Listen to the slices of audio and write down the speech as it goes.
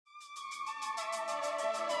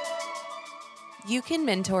You Can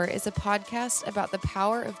Mentor is a podcast about the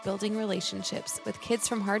power of building relationships with kids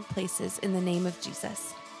from hard places in the name of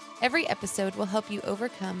Jesus. Every episode will help you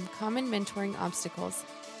overcome common mentoring obstacles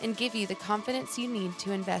and give you the confidence you need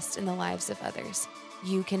to invest in the lives of others.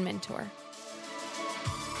 You Can Mentor.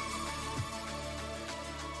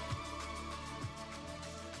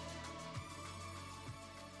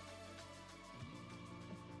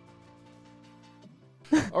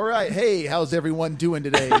 All right. Hey, how's everyone doing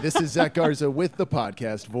today? This is Zach Garza with the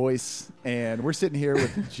Podcast Voice, and we're sitting here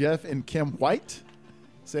with Jeff and Kim White.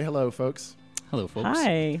 Say hello, folks. Hello, folks.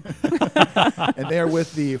 Hi. And they're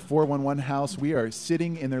with the 411 House. We are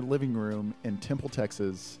sitting in their living room in Temple,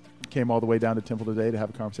 Texas. Came all the way down to Temple today to have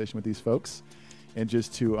a conversation with these folks, and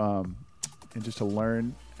just to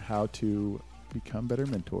learn how to become better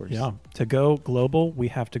mentors. Yeah. To go global, we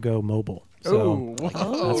have to go mobile. So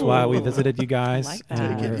that's why we visited you guys. Like Take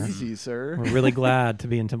that. it easy, sir. We're really glad to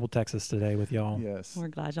be in Temple, Texas today with y'all. Yes. We're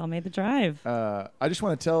glad y'all made the drive. I just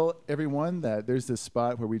want to tell everyone that there's this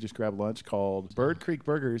spot where we just grab lunch called Bird Creek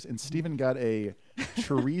Burgers, and Steven got a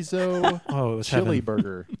chorizo Oh, it was chili heaven.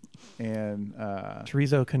 burger. And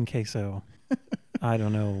Chorizo con queso. I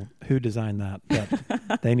don't know who designed that,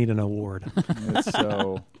 but they need an award.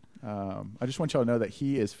 so I just want y'all to know that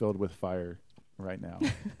he is filled with fire right now.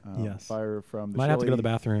 Yes. Fire from the Might chili. have to go to the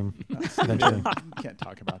bathroom Steven, eventually. you can't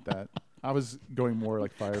talk about that. I was going more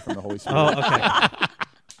like fire from the Holy Spirit. Oh, okay.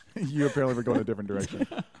 You apparently were going a different direction.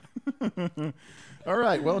 All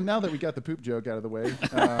right. Well, now that we got the poop joke out of the way,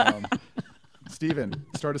 Steven,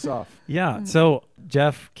 start us off. Yeah. So,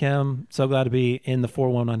 Jeff, Kim, so glad to be in the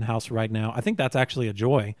 411 house right now. I think that's actually a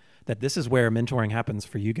joy that this is where mentoring happens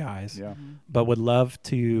for you guys. Yeah. But would love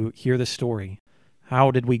to hear the story. How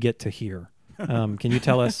did we get to here? Can you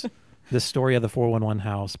tell us the story of the 411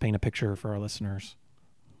 house, paint a picture for our listeners?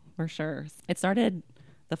 For sure. It started,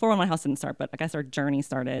 the 411 House didn't start, but I guess our journey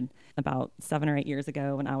started about 7 or 8 years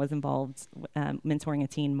ago when I was involved mentoring a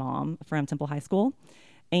teen mom from Temple High School.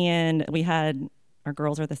 And our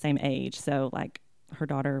girls are the same age. So like her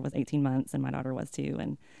daughter was 18 months and my daughter was 2.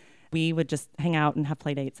 And we would just hang out and have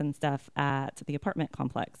play dates and stuff at the apartment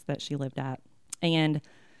complex that she lived at. And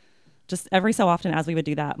just every so often as we would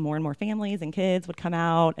do that, more and more families and kids would come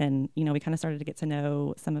out, and, you know, we kind of started to get to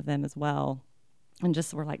know some of them as well. And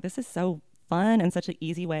just we're like, this is so fun and such an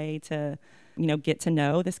easy way to, you know, get to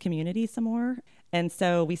know this community some more. And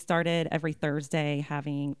so we started every Thursday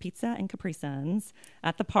having pizza and Capri Suns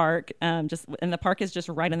at the park. And the park is just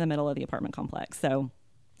right in the middle of the apartment complex. So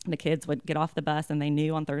the kids would get off the bus and they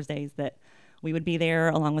knew on Thursdays that we would be there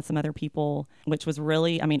along with some other people, which was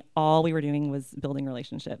really, I mean, all we were doing was building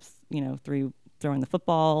relationships, you know, through throwing the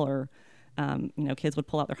football, or, you know, kids would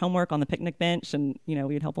pull out their homework on the picnic bench and, you know,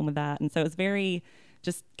 we would help them with that. And so it was very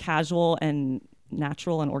just casual and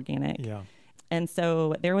natural and organic. Yeah. And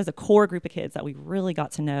so there was a core group of kids that we really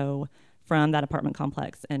got to know from that apartment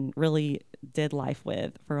complex and really did life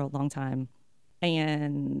with for a long time.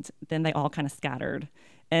 And then they all kind of scattered.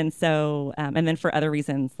 And so, and then for other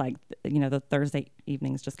reasons, like, you know, the Thursday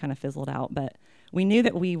evenings just kind of fizzled out. But we knew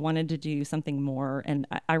that we wanted to do something more. And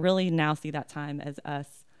I really now see that time as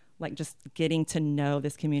us, like, just getting to know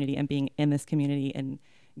this community and being in this community and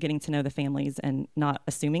getting to know the families and not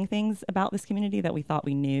assuming things about this community that we thought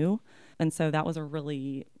we knew. And so that was a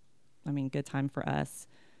really, I mean, good time for us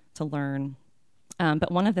to learn.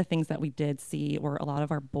 But one of the things that we did see were a lot of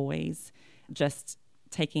our boys just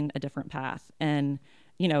taking a different path. And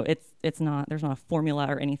you know, there's not a formula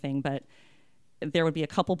or anything, but there would be a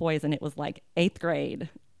couple boys and it was like 8th grade.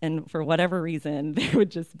 And for whatever reason, there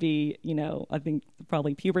would just be, you know, I think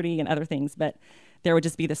probably puberty and other things, but there would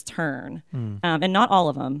just be this turn. And not all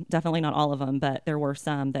of them, definitely not all of them, but there were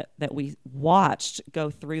some that we watched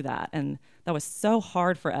go through that. And that was so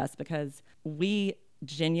hard for us because we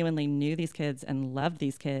genuinely knew these kids and loved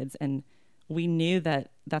these kids. And we knew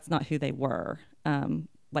that that's not who they were.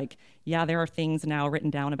 Like, yeah, there are things now written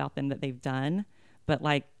down about them that they've done, but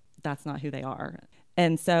like, that's not who they are.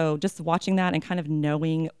 And so just watching that and kind of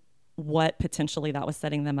knowing what potentially that was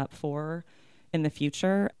setting them up for in the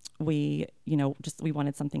future, we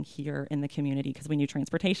wanted something here in the community because we knew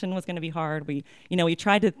transportation was going to be hard. We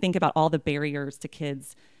tried to think about all the barriers to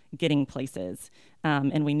kids getting places.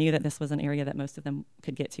 And we knew that this was an area that most of them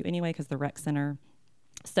could get to anyway because the rec center.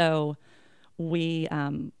 So we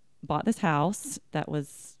bought this house that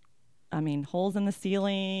was, I mean, holes in the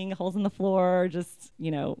ceiling, holes in the floor, just,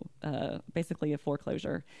 you know, basically a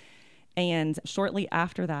foreclosure. And shortly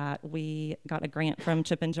after that, we got a grant from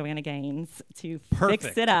Chip and Joanna Gaines to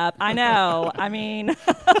fix it up. I know. I mean,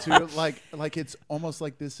 So like it's almost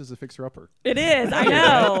like this is a fixer-upper. it is. I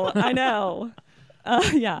know. I know.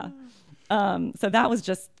 Yeah. So that was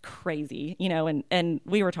just crazy, and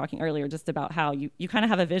we were talking earlier just about how you kind of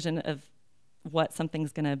have a vision of what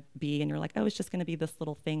something's going to be, and you're like, oh, it's just going to be this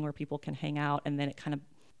little thing where people can hang out, and then it kind of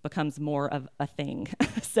becomes more of a thing.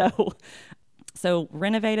 So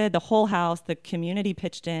renovated the whole house. The community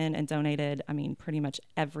pitched in and donated, pretty much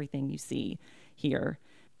everything you see here.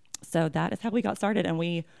 So that is how we got started, and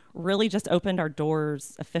we really just opened our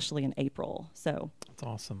doors officially in April. So that's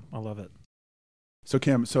awesome. I love it. So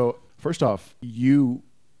Kim, first off, you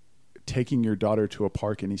taking your daughter to a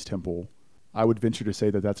park in East Temple, I would venture to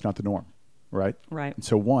say that that's not the norm, right? Right. And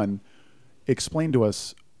so one, explain to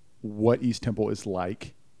us what East Temple is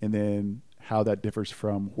like, and then how that differs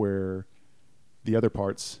from where the other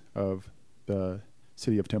parts of the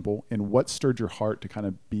city of Temple, and what stirred your heart to kind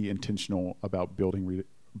of be intentional about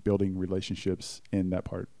building relationships in that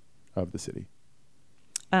part of the city.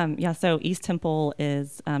 So East Temple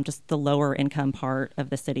is just the lower income part of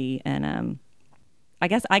the city. And I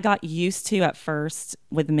guess I got used to at first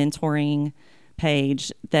with mentoring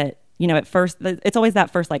Paige that, at first, it's always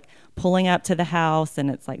that first, like pulling up to the house and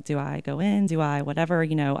it's like, do I go in? Do I whatever?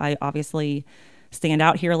 I obviously stand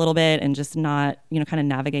out here a little bit and just not, kind of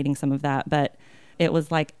navigating some of that. But it was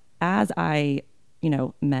like, as I,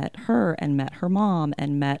 met her and met her mom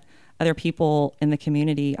and met other people in the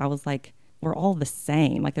community, I was like, we're all the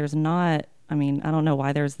same. Like there's not, I don't know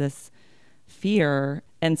why there's this fear.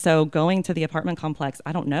 And so going to the apartment complex,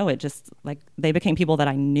 I don't know, it just like they became people that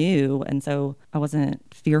I knew. And so I wasn't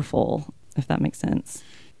fearful, if that makes sense.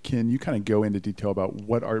 Can you kind of go into detail about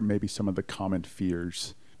what are maybe some of the common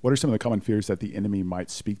fears? What are some of the common fears that the enemy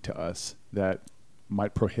might speak to us that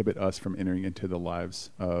might prohibit us from entering into the lives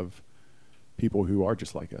of people who are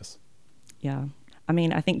just like us? Yeah.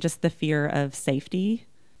 I think just the fear of safety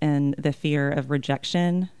and the fear of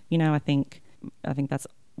rejection, I think that's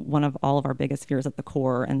one of all of our biggest fears at the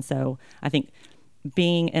core. And so I think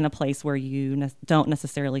being in a place where you don't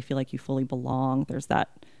necessarily feel like you fully belong, there's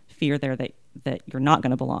that fear there that you're not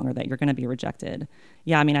going to belong or that you're going to be rejected.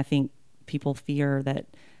 Yeah, I think people fear that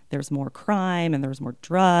there's more crime and there's more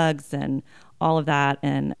drugs and all of that.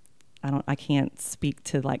 And I can't speak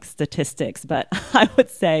to like statistics, but I would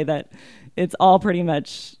say that it's all pretty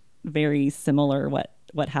much very similar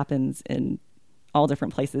what happens in all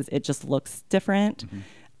different places. It just looks different. Mm-hmm.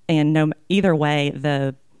 And either way,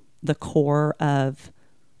 the core of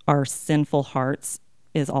our sinful hearts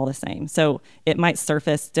is all the same. So it might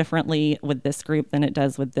surface differently with this group than it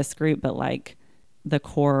does with this group, but like the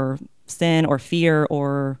core sin or fear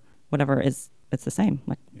or whatever it's the same.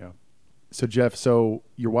 Yeah. So Jeff,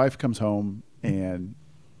 your wife comes home and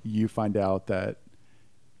you find out that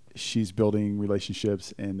she's building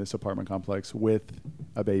relationships in this apartment complex with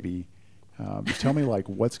a baby. Just tell me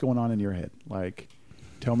what's going on in your head.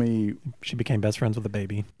 Tell me. She became best friends with the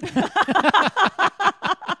baby.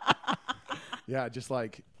 Yeah. Just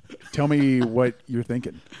tell me what you're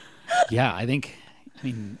thinking. Yeah. I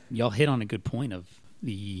mean, y'all hit on a good point of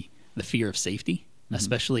the fear of safety, mm-hmm.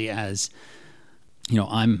 especially as,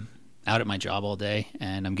 I'm out at my job all day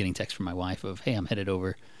and I'm getting texts from my wife of, hey, I'm headed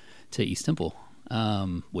over to East Temple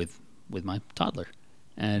with my toddler.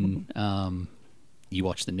 And you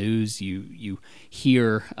watch the news, you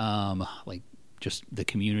hear just the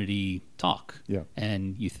community talk. Yeah.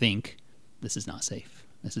 And you think, this is not safe.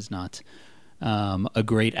 This is not a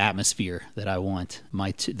great atmosphere that I want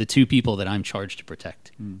the two people that I'm charged to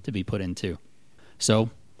protect to be put into. So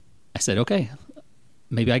I said, okay,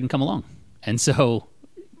 maybe I can come along. And so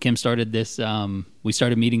Kim started this. We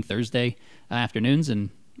started meeting Thursday afternoons, and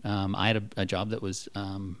I had a job that was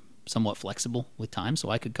somewhat flexible with time, so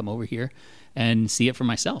I could come over here and see it for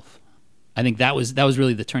myself. I think that was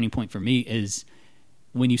really the turning point for me. Is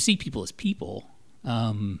when you see people as people,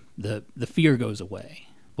 the fear goes away.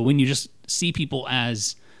 But when you just see people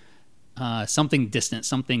as something distant,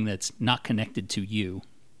 something that's not connected to you,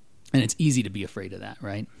 and it's easy to be afraid of that,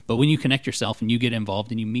 right? But when you connect yourself and you get involved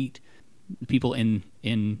and you meet people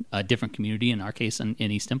in a different community, in our case in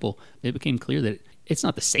East Temple, it became clear that it's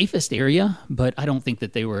not the safest area, but I don't think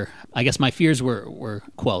that they were, I guess my fears were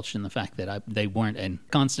quelched in the fact that they weren't in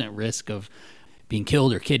constant risk of being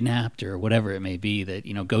killed or kidnapped or whatever it may be that,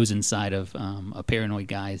 goes inside of a paranoid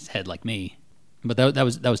guy's head like me. But that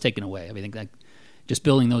was taken away. I think that just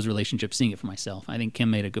building those relationships, seeing it for myself. I think Kim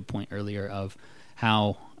made a good point earlier of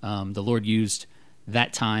how the Lord used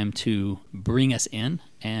that time to bring us in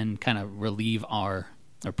and kind of relieve or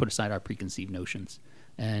put aside our preconceived notions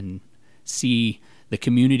and see the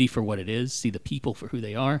community for what it is, see the people for who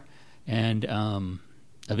they are, and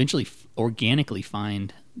eventually organically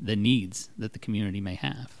find the needs that the community may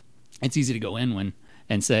have. It's easy to go in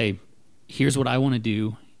and say, here's what I want to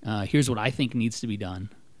do, Here's what I think needs to be done,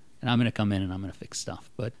 and I'm going to come in and I'm going to fix stuff.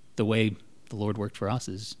 But the way the Lord worked for us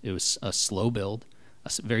is it was a slow build,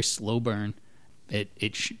 very slow burn.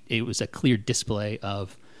 It was a clear display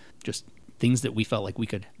of just things that we felt like we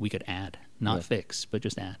could add, not fix, but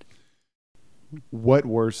just add. What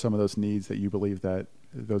were some of those needs that you believe that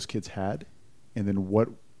those kids had? And then what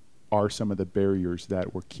are some of the barriers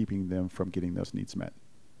that were keeping them from getting those needs met?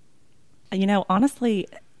 Honestly,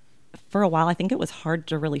 for a while, I think it was hard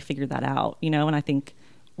to really figure that out, and I think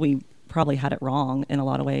we probably had it wrong in a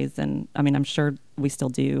lot of ways. And I mean, I'm sure we still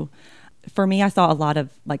do. For me, I saw a lot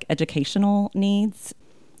of like educational needs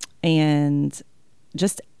and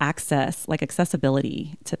just access, like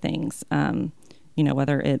accessibility to things.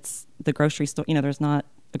 Whether it's the grocery store, there's not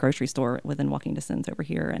a grocery store within walking distance over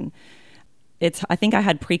here. And I think I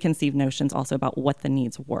had preconceived notions also about what the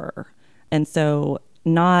needs were. And so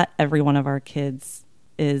not every one of our kids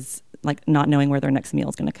is like not knowing where their next meal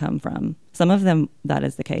is going to come from. Some of them, that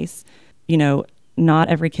is the case. Not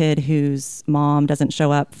every kid whose mom doesn't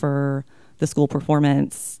show up for the school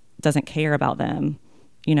performance doesn't care about them.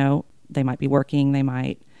 They might be working, they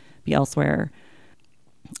might be elsewhere.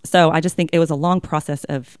 So I just think it was a long process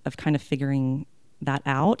of kind of figuring that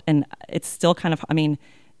out. And it's still kind of,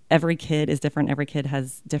 every kid is different. Every kid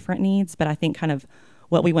has different needs. But I think kind of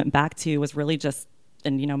what we went back to was really just,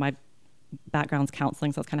 and my background's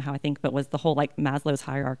counseling, so that's kind of how I think, but was the whole like Maslow's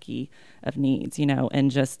hierarchy of needs, and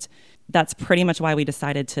just that's pretty much why we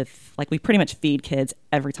decided to we pretty much feed kids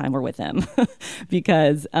every time we're with them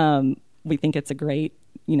because we think it's a great,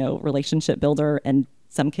 relationship builder, and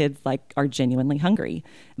some kids are genuinely hungry,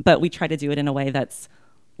 but we try to do it in a way that's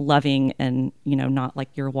loving and, not like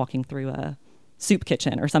you're walking through a soup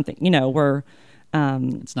kitchen or something, we're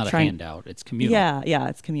it's not a handout, it's communal. Yeah,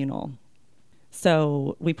 it's communal.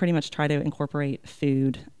 So we pretty much try to incorporate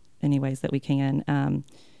food any ways that we can.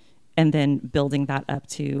 And then building that up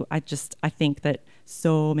to, I think that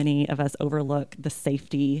so many of us overlook the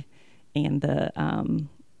safety and the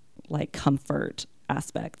comfort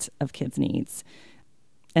aspect of kids' needs.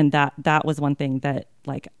 And that was one thing that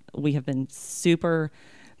we have been super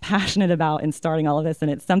passionate about in starting all of this. And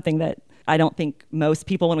it's something that I don't think most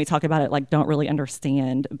people, when we talk about it, don't really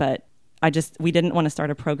understand, but we didn't want to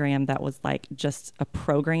start a program that was just a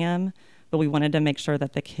program, but we wanted to make sure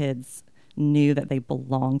that the kids knew that they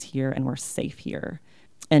belonged here and were safe here.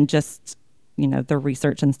 And just, the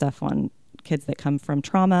research and stuff on kids that come from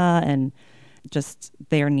trauma and just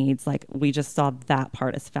their needs, we just saw that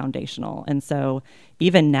part as foundational. And so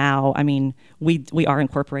even now, we are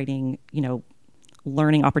incorporating,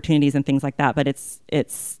 learning opportunities and things like that, but it's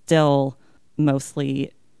still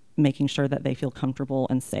mostly making sure that they feel comfortable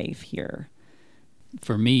and safe here.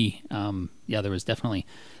 For me, there was definitely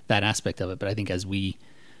that aspect of it. But I think as we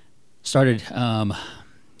started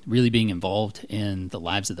really being involved in the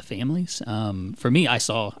lives of the families, for me, I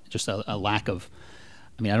saw just a lack of,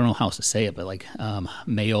 I don't know how else to say it, but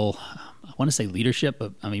male, I want to say leadership,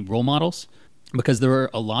 but role models, because there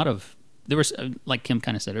was, like Kim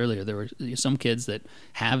kind of said earlier, there were some kids that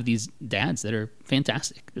have these dads that are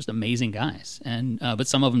fantastic, just amazing guys, and but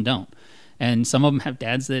some of them don't, and some of them have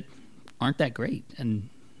dads that aren't that great, and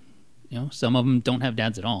some of them don't have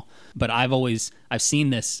dads at all. But I've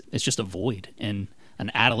seen this, it's just a void, and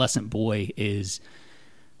an adolescent boy is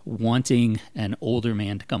wanting an older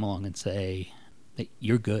man to come along and say that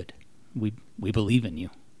you're good, we believe in you,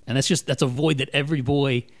 and that's a void that every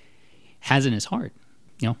boy has in his heart.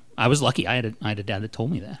 I was lucky. I had a dad that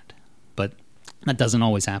told me that, but that doesn't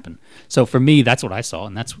always happen. So for me, that's what I saw,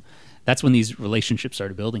 and that's when these relationships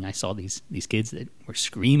started building. I saw these kids that were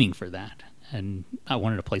screaming for that, and I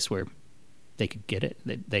wanted a place where they could get it.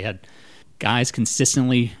 They had guys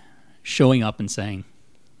consistently showing up and saying,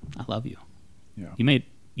 "I love you. Yeah.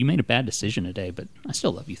 You made a bad decision today, but I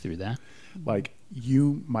still love you through that."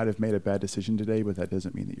 You might have made a bad decision today, but that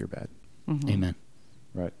doesn't mean that you're bad. Mm-hmm. Amen.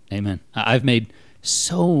 Right. Amen. I've made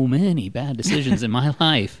so many bad decisions in my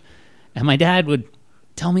life, and my dad would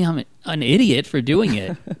tell me I'm an idiot for doing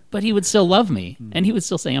it, but he would still love me, and he would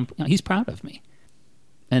still say he's proud of me,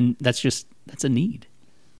 and that's a need.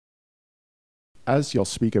 As y'all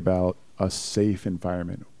speak about a safe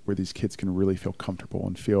environment where these kids can really feel comfortable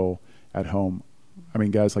and feel at home,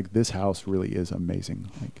 guys, this house really is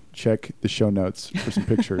amazing. Check the show notes for some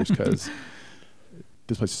pictures because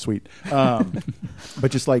this place is sweet.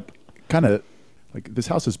 But just this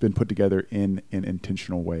house has been put together in an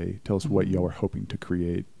intentional way. Tell us what y'all were hoping to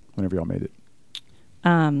create whenever y'all made it.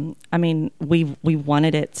 We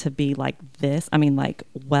wanted it to be like this.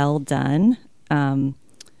 Well done.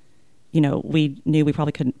 We knew we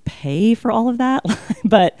probably couldn't pay for all of that,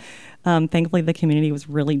 but Thankfully, the community was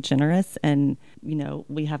really generous, and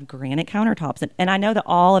we have granite countertops, and I know that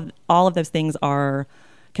all of those things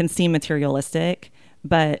can seem materialistic,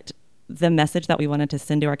 but the message that we wanted to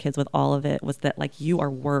send to our kids with all of it was that, like, you are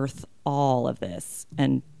worth all of this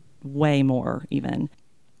and way more even.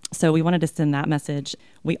 So we wanted to send that message.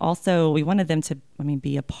 We wanted them to,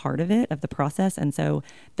 be a part of the process. And so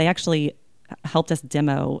they actually helped us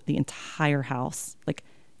demo the entire house, like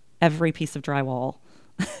every piece of drywall.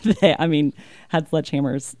 They, had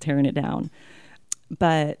sledgehammers tearing it down.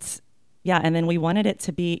 But yeah, and then we wanted it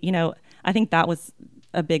to be, I think that was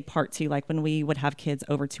a big part too. Like when we would have kids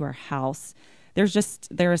over to our house, there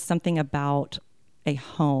is something about a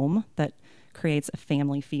home that creates a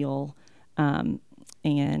family feel,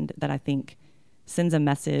 and that I think sends a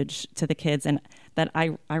message to the kids, and that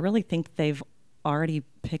I really think they've already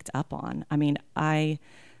picked up on.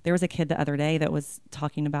 There was a kid the other day that was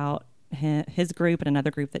talking about his group and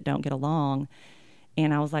another group that don't get along,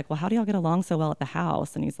 and I was like, well, how do y'all get along so well at the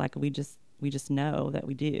house? And he's like, we just know that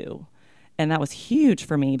we do. And that was huge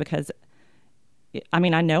for me because, I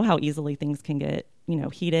know how easily things can get,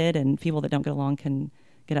 heated, and people that don't get along can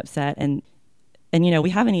get upset. And we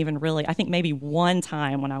haven't even really, I think maybe one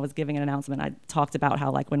time when I was giving an announcement, I talked about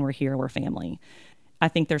how, like, when we're here, we're family. I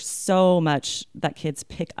think there's so much that kids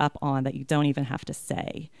pick up on that you don't even have to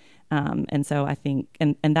say. And so I think,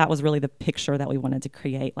 and that was really the picture that we wanted to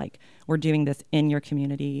create. Like, we're doing this in your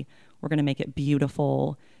community. We're going to make it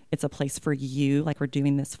beautiful. It's a place for you. Like, we're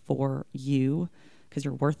doing this for you because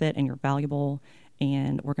you're worth it and you're valuable.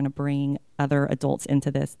 And we're going to bring other adults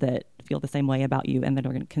into this that feel the same way about you, and then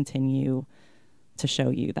we're going to continue to show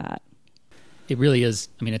you that. It really is.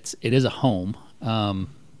 It is a home,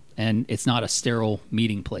 and it's not a sterile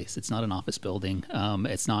meeting place. It's not an office building.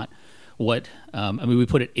 It's not what, we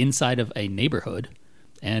put it inside of a neighborhood.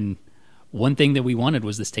 And one thing that we wanted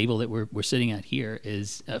was this table that we're sitting at here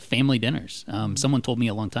is family dinners. Someone told me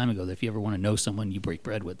a long time ago that if you ever want to know someone, you break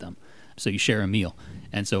bread with them. So you share a meal.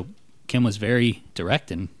 And so Kim was very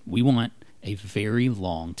direct, and we want a very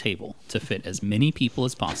long table to fit as many people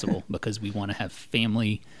as possible because we want to have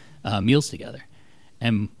family meals together,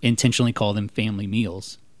 and intentionally call them family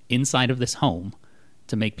meals inside of this home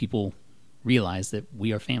to make people realize that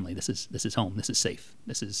we are family. This is home. This is safe.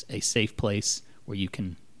 This is a safe place where you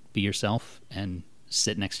can be yourself and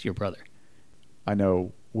sit next to your brother. I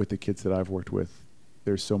know with the kids that I've worked with,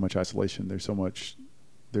 there's so much isolation. There's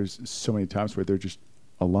so many times where they're just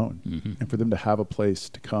alone. Mm-hmm. And for them to have a place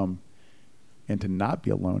to come and to not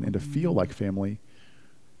be alone and to feel like family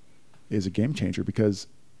is a game changer, because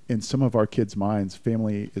in some of our kids' minds,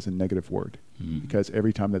 family is a negative word, because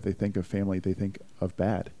every time that they think of family, they think of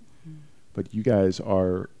bad. But you guys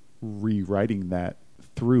are rewriting that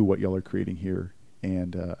through what y'all are creating here.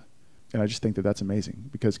 And I just think that that's amazing,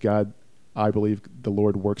 because God, I believe the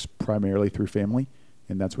Lord works primarily through family.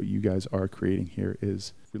 And that's what you guys are creating here,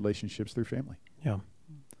 is relationships through family. Yeah.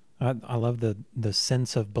 I love the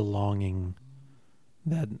sense of belonging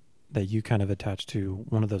that you kind of attach to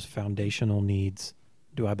one of those foundational needs.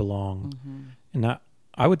 Do I belong? Mm-hmm. And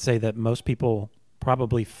I would say that most people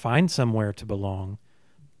probably find somewhere to belong,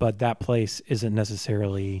 but that place isn't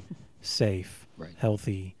necessarily safe, right,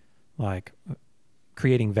 healthy, like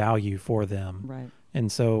creating value for them. Right.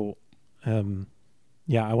 And so,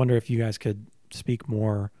 I wonder if you guys could speak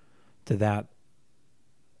more to that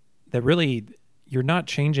really you're not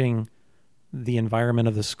changing the environment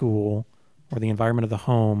of the school or the environment of the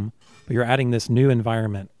home, but you're adding this new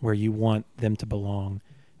environment where you want them to belong.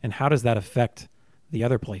 And how does that affect the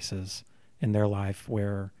other places in their life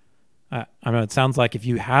where, I know it sounds like if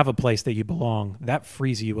you have a place that you belong, that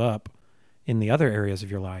frees you up in the other areas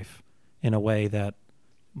of your life in a way that,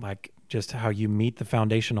 like, just how you meet the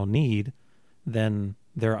foundational need, then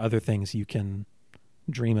there are other things you can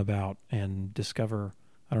dream about and discover.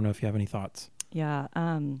 I don't know if you have any thoughts. Yeah.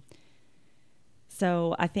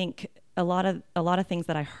 So I think a lot of things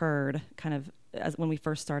that I heard kind of as when we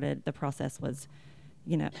first started the process was,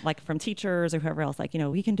 like from teachers or whoever else, like,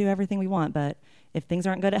 we can do everything we want, but if things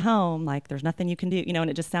aren't good at home, like, there's nothing you can do, and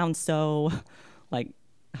it just sounds so like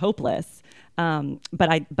hopeless. But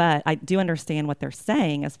I do understand what they're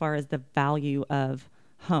saying as far as the value of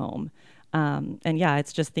home. And yeah,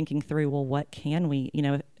 it's just thinking through, well, what can we,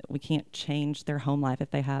 we can't change their home life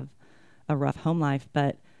if they have a rough home life,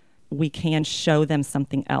 but we can show them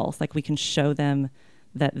something else. Like, we can show them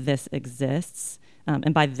that this exists.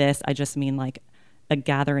 And by this, I just mean like a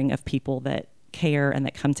gathering of people that care and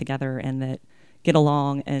that come together and that get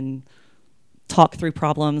along and talk through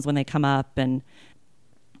problems when they come up. And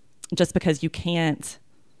just because you can't,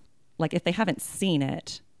 like, if they haven't seen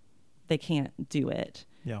it, they can't do it.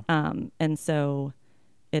 Yeah. And so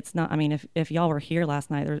it's not, I mean, if y'all were here last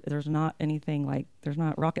night, there's not anything like, there's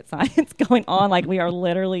not rocket science going on. Like we are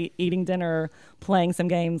literally eating dinner, playing some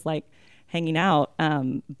games, like hanging out.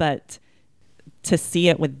 But to see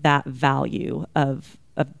it with that value of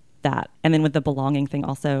that. And then with the belonging thing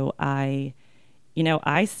also, I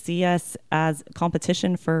see us as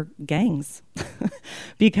competition for gangs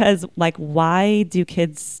because like, why do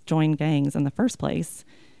kids join gangs in the first place?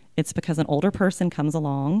 It's because an older person comes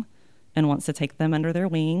along and wants to take them under their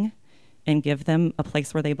wing and give them a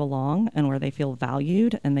place where they belong and where they feel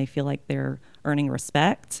valued and they feel like they're earning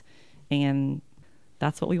respect. And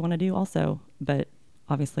that's what we want to do also, but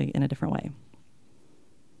obviously in a different way.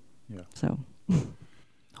 Yeah. So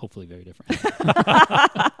Hopefully very different.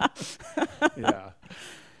 Yeah.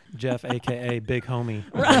 Jeff, AKA Big Homie.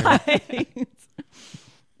 right.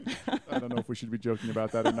 I don't know if we should be joking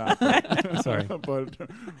about that or not. Sorry. But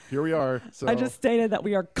here we are. So I just stated that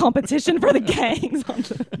we are competition for the gangs.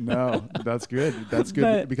 no, that's good. That's good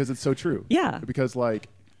But- because it's so true. Yeah. Because like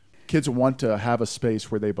kids want to have a space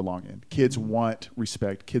where they belong in. Kids want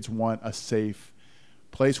respect. Kids want a safe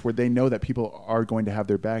place where they know that people are going to have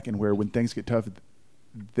their back and where when things get tough,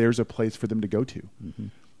 there's a place for them to go to. Mm-hmm.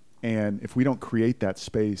 And if we don't create that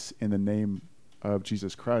space in the name of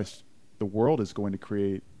Jesus Christ, the world is going to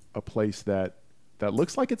create a place that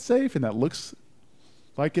looks like it's safe and that looks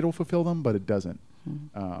like it'll fulfill them, but it doesn't.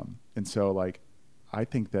 Mm-hmm. And so like, I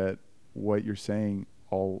think that what you're saying,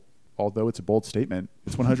 although it's a bold statement,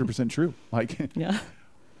 it's 100% true. Like Yeah.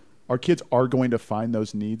 our kids are going to find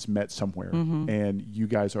those needs met somewhere. Mm-hmm. And you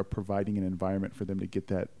guys are providing an environment for them to get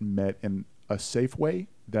that met in a safe way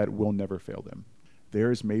that will never fail them.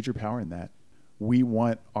 There is major power in that. We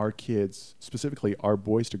want our kids, specifically our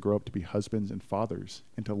boys, to grow up to be husbands and fathers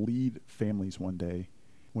and to lead families one day.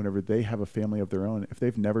 Whenever they have a family of their own, if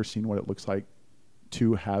they've never seen what it looks like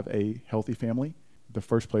to have a healthy family, the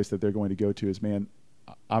first place that they're going to go to is, man,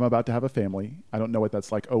 I'm about to have a family. I don't know what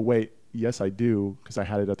that's like. Oh, wait, yes, I do, because I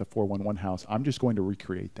had it at the 411 house. I'm just going to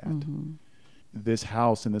recreate that. Mm-hmm. This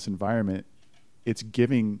house and this environment, it's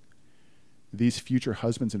giving these future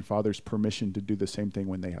husbands and fathers permission to do the same thing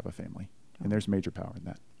when they have a family. And there's major power in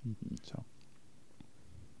that. Mm-hmm. So,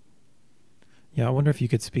 Yeah, I wonder if you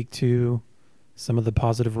could speak to some of the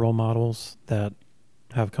positive role models that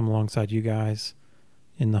have come alongside you guys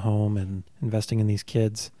in the home and investing in these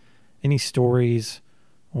kids. Any stories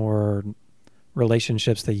or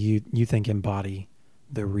relationships that you think embody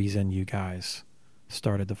the reason you guys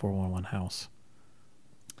started the 411 house?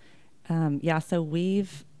 Yeah, so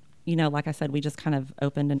we've, like I said, we just kind of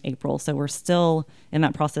opened in April. So we're still in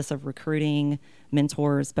that process of recruiting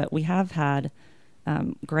mentors, but we have had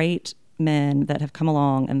great men that have come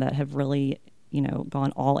along and that have really,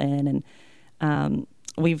 gone all in. And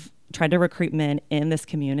we've tried to recruit men in this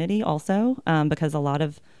community also, because a lot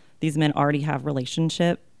of these men already have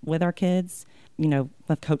relationship with our kids,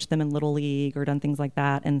 have coached them in Little League or done things like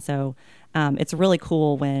that. And so it's really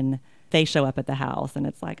cool when they show up at the house and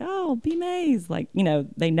it's like, oh, B. Mays, like,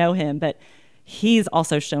 they know him, but he's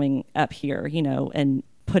also showing up here, and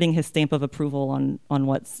putting his stamp of approval on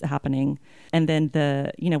what's happening. And then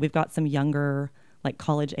we've got some younger, like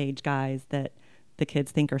college age guys that the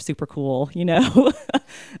kids think are super cool,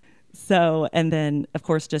 So, and then of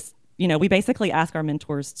course, just, we basically ask our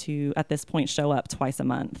mentors to, at this point, show up twice a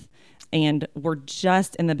month. And we're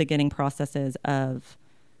just in the beginning processes of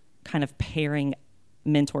kind of pairing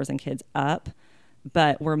mentors and kids up,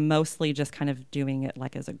 but we're mostly just kind of doing it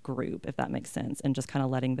like as a group, if that makes sense, and just kind of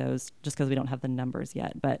letting those, just because we don't have the numbers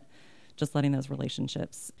yet, but just letting those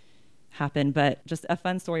relationships happen. But just a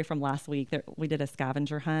fun story from last week, we did a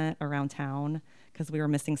scavenger hunt around town because we were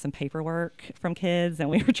missing some paperwork from kids and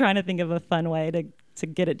we were trying to think of a fun way to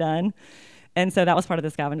get it done. And so that was part of the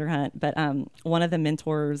scavenger hunt. But one of the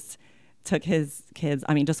mentors took his kids,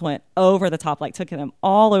 just went over the top, like took them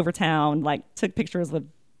all over town, like took pictures with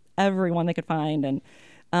everyone they could find,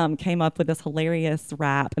 and came up with this hilarious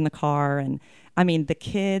rap in the car. And the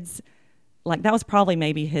kids, like that was probably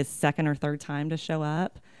maybe his second or third time to show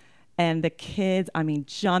up. And the kids,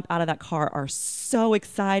 jump out of that car, are so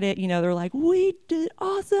excited. They're like, we did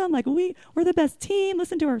awesome. Like we're the best team.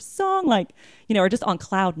 Listen to our song. Like, are just on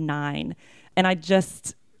cloud 9. And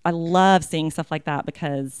I love seeing stuff like that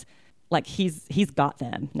because like he's got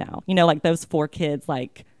them now, like those 4 kids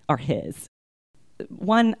like are his.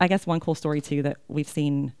 One cool story too that we've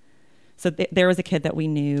seen. So there was a kid that we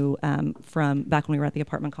knew from back when we were at the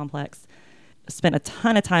apartment complex, spent a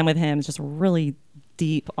ton of time with him, just a really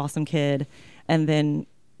deep, awesome kid. And then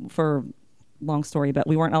for long story, but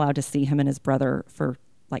we weren't allowed to see him and his brother for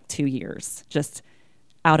like 2 years, just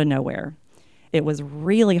out of nowhere. it was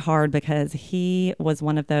really hard because he was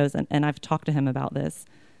one of those, and I've talked to him about this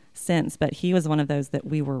since, but he was one of those that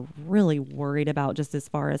we were really worried about, just as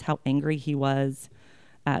far as how angry he was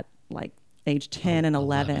at like age 10 and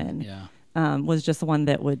 11. Yeah. Was just one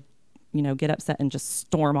that would, get upset and just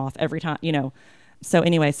storm off every time, So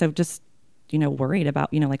anyway, so just, worried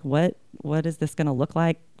about, like what is this going to look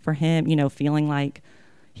like for him, feeling like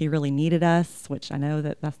he really needed us, which I know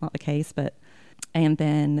that that's not the case, but, and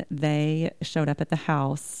then they showed up at the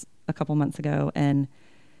house a couple months ago, and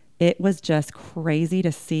it was just crazy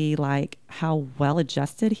to see like how well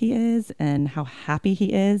adjusted he is and how happy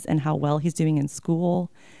he is and how well he's doing in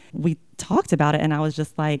school. We talked about it, and I was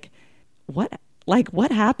just like, what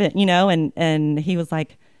happened, and he was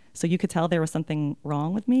like, so you could tell there was something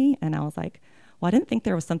wrong with me? And I was like, well, I didn't think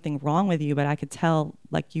there was something wrong with you, but I could tell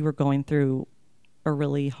like you were going through a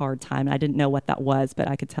really hard time. And I didn't know what that was, but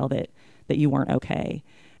I could tell that you weren't okay.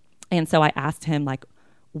 And so I asked him like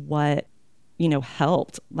what,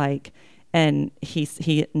 helped, like, and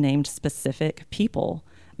he named specific people,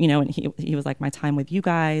 and he was like, my time with you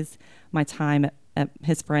guys, my time at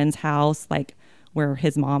his friend's house, like where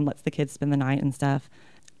his mom lets the kids spend the night and stuff,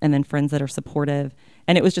 and then friends that are supportive.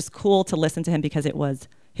 And it was just cool to listen to him because it was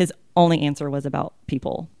his only answer was about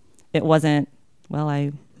people. It wasn't, well,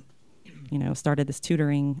 I, started this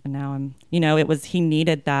tutoring and now I'm, it was, he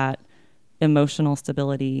needed that emotional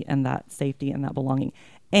stability and that safety and that belonging.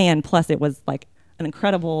 And plus it was like an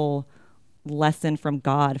incredible lesson from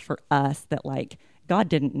God for us that like God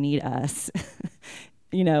didn't need us.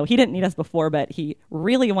 He didn't need us before, but he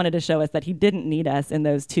really wanted to show us that he didn't need us in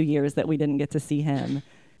those 2 years that we didn't get to see him,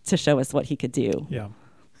 to show us what he could do. Yeah.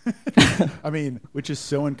 I mean, which is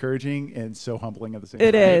so encouraging and so humbling at the same time.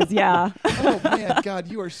 It is, yeah. Oh man, God,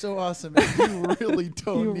 you are so awesome. And you really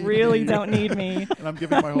don't You need really me. don't need me. And I'm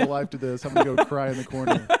giving my whole life to this. I'm going to go cry in the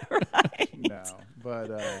corner. Right. No, but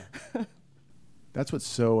that's what's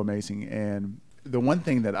so amazing. And the one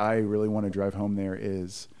thing that I really want to drive home there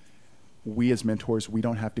is we as mentors, we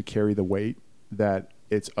don't have to carry the weight that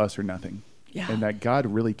it's us or nothing. Yeah. And that God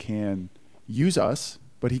really can use us,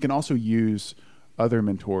 but he can also use other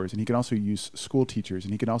mentors, and he can also use school teachers,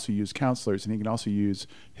 and he can also use counselors, and he can also use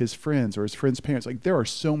his friends or his friends' parents. Like there are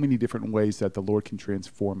so many different ways that the Lord can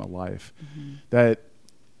transform a life that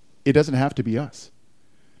it doesn't have to be us.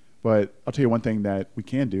 But I'll tell you one thing that we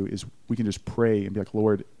can do is we can just pray and be like,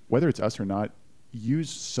 Lord, whether it's us or not,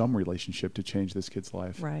 use some relationship to change this kid's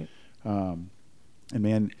life. Right. And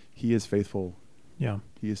man, he is faithful. Yeah.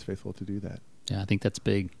 He is faithful to do that. Yeah, I think that's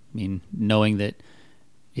big. I mean, knowing that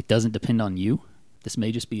it doesn't depend on you. This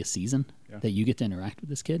may just be a season that you get to interact with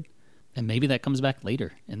this kid. And maybe that comes back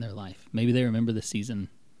later in their life. Maybe they remember the season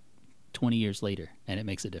 20 years later and it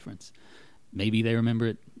makes a difference. Maybe they remember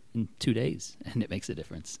it in 2 days and it makes a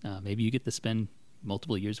difference. Maybe you get to spend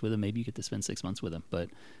multiple years with them. Maybe you get to spend 6 months with them. But,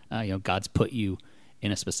 God's put you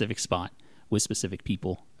in a specific spot with specific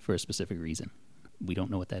people for a specific reason. We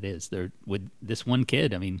don't know what that is. With this one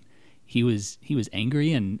kid, I mean, he was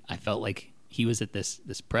angry, and I felt like he was at this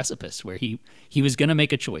precipice where he was going to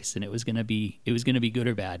make a choice, and it was going to be good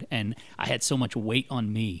or bad. And I had so much weight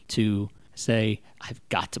on me to say, I've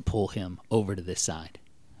got to pull him over to this side.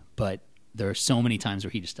 But there are so many times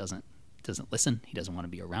where he just doesn't listen. He doesn't want to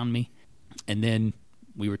be around me. And then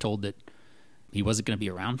we were told that he wasn't going to be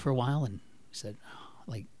around for a while, and we said,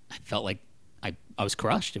 I felt like I was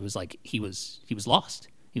crushed. It was like he was lost.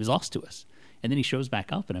 He was lost to us. And then he shows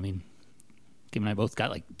back up, and I mean, Kim and I both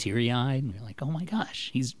got like teary-eyed, and we're like, oh my gosh,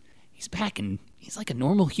 he's back, and he's like a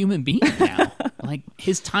normal human being now. Like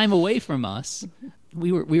his time away from us,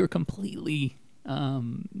 we were completely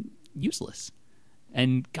useless,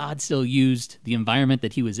 and God still used the environment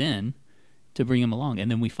that he was in to bring him along. And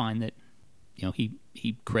then we find that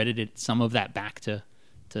he credited some of that back to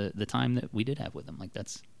the time that we did have with him. Like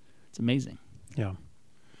it's amazing. Yeah.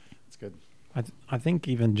 It's good. I think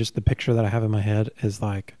even just the picture that I have in my head is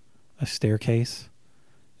like a staircase,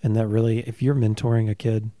 and that really, if you're mentoring a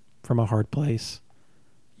kid from a hard place,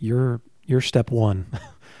 you're step one.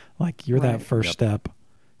 Like you're that first step.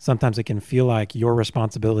 Sometimes it can feel like your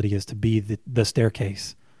responsibility is to be the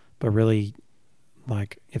staircase, but really,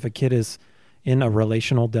 like if a kid is in a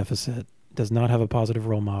relational deficit, does not have a positive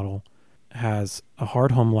role model, has a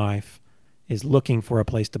hard home life, is looking for a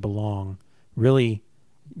place to belong, really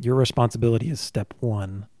your responsibility is step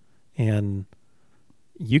one. And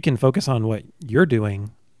you can focus on what you're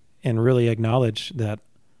doing and really acknowledge that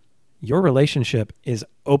your relationship is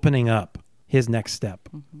opening up his next step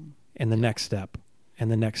and the next step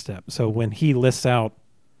and the next step. So when he lists out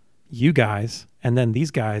you guys and then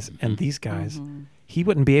these guys and these guys, he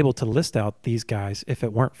wouldn't be able to list out these guys if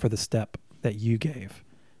it weren't for the step that you gave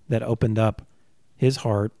that opened up his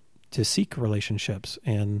heart to seek relationships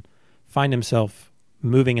and find himself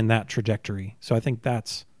moving in that trajectory. So I think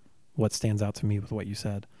that's what stands out to me with what you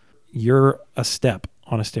said. You're a step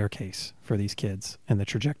on a staircase for these kids, and the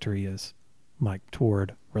trajectory is like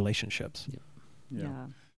toward relationships. Yeah.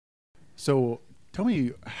 So tell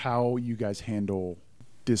me how you guys handle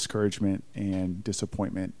discouragement and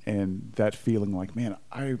disappointment and that feeling like, man,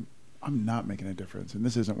 I'm not making a difference and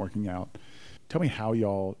this isn't working out. Tell me how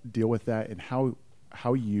y'all deal with that and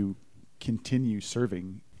how you continue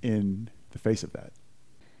serving in the face of that.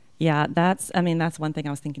 Yeah, that's one thing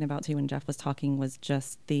I was thinking about too when Jeff was talking, was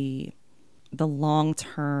just the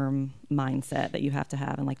long-term mindset that you have to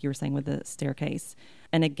have. And like you were saying with the staircase.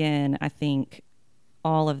 And again, I think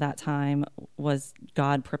all of that time was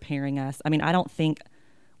God preparing us. I mean, I don't think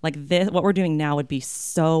like this, what we're doing now would be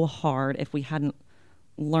so hard if we hadn't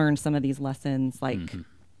learned some of these lessons. Like,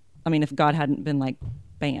 I mean, if God hadn't been like,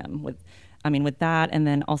 bam, with that. And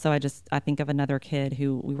then also I think of another kid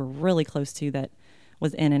who we were really close to that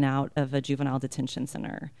was in and out of a juvenile detention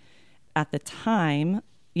center. At the time,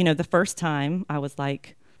 the first time I was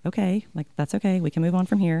like, okay, like that's okay. We can move on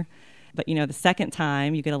from here. But, the second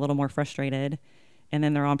time you get a little more frustrated, and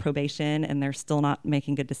then they're on probation and they're still not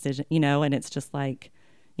making good decisions, and it's just like,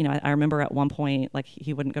 I remember at one point, like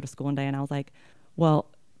he wouldn't go to school one day and I was like, well,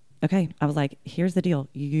 okay. I was like, here's the deal.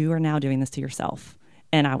 You are now doing this to yourself.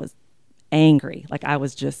 And I was angry. Like I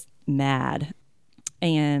was just mad.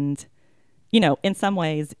 And, in some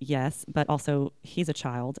ways, yes, but also he's a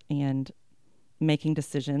child and making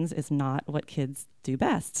decisions is not what kids do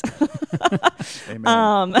best.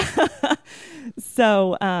 Amen.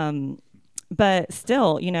 So, but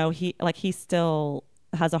still, he still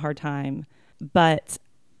has a hard time, but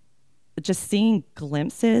just seeing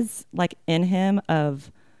glimpses like in him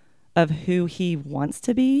of who he wants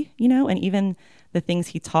to be, and even the things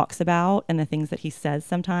he talks about and the things that he says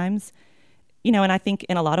sometimes, and I think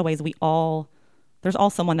in a lot of ways there's all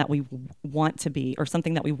someone that we want to be or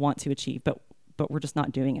something that we want to achieve, but we're just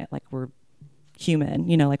not doing it. Like we're human,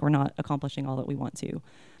 like we're not accomplishing all that we want to.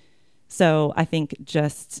 So I think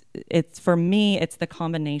for me, it's the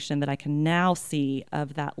combination that I can now see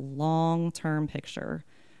of that long-term picture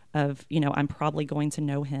of, I'm probably going to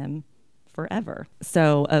know him forever.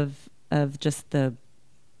 So of just the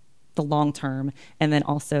long term, and then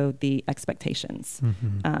also the expectations.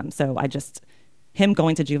 Mm-hmm. So him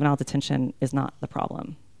going to juvenile detention is not the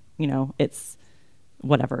problem. It's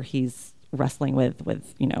whatever he's wrestling with,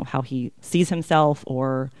 how he sees himself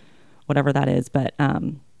or whatever that is. But,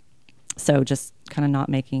 so just kind of not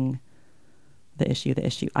making the issue.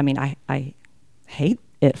 I mean, I hate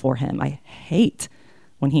it for him. I hate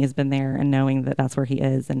when he has been there and knowing that that's where he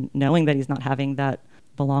is and knowing that he's not having that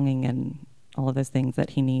belonging and all of those things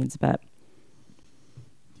that he needs. But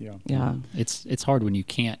yeah. It's hard when you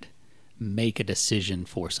can't make a decision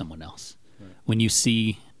for someone else. Right. When you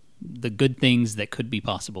see the good things that could be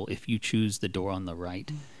possible if you choose the door on the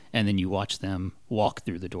right and then you watch them walk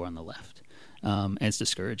through the door on the left. And it's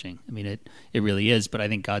discouraging. I mean, it really is. But I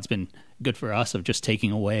think God's been good for us of just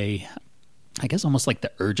taking away, I guess, almost like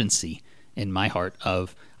the urgency in my heart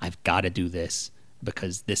of I've got to do this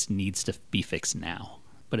because this needs to be fixed now.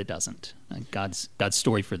 But it doesn't. God's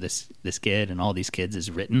story for this kid and all these kids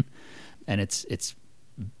is written, and it's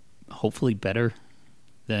hopefully better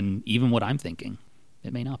than even what I'm thinking.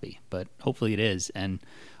 It may not be, but hopefully it is. And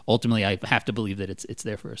ultimately, I have to believe that it's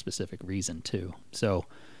there for a specific reason too. So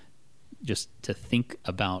just to think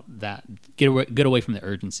about that, get away from the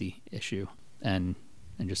urgency issue, and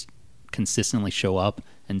just consistently show up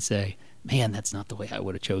and say, "Man, that's not the way I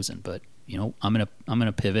would have chosen." But I'm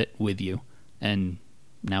gonna pivot with you, and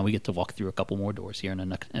now we get to walk through a couple more doors here and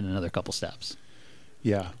another couple steps.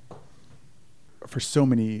 Yeah. For so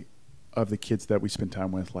many of the kids that we spend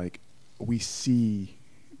time with, like, we see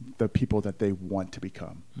the people that they want to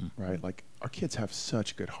become, right? Like, our kids have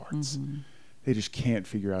such good hearts. Mm-hmm. They just can't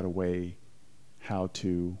figure out a way how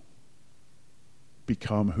to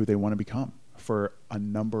become who they want to become for a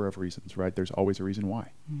number of reasons, right? There's always a reason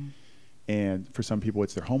why. Mm-hmm. And for some people,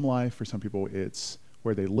 it's their home life. For some people, it's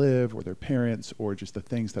where they live or their parents or just the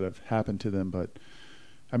things that have happened to them. But,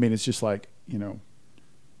 I mean, it's just like,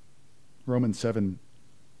 Romans 7,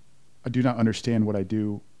 I do not understand what I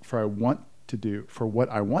do, for what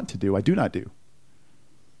I want to do, I do not do.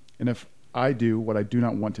 And if I do what I do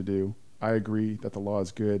not want to do, I agree that the law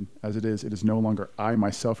is good as it is. It is no longer I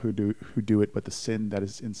myself who do it, but the sin that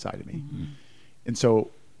is inside of me. Mm-hmm. And so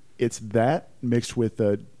it's that mixed with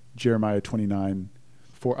Jeremiah 29,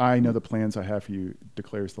 for I know the plans I have for you,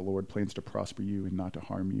 declares the Lord, plans to prosper you and not to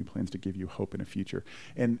harm you, plans to give you hope in a future.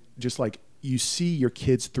 And just like you see your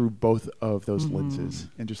kids through both of those lenses,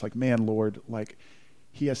 and just like, man, Lord, like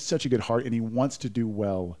he has such a good heart and he wants to do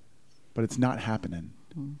well, but it's not happening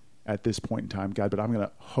at this point in time, God. But I'm going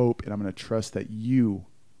to hope and I'm going to trust that you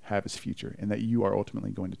have his future and that you are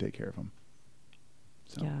ultimately going to take care of him.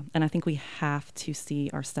 So. Yeah. And I think we have to see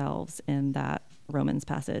ourselves in that Romans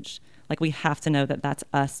passage. Like we have to know that that's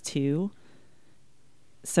us too,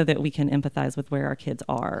 so that we can empathize with where our kids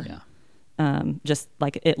are. Yeah. Just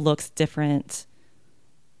like it looks different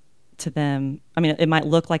to them. I mean, it might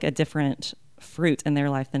look like a different fruit in their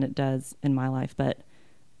life than it does in my life, but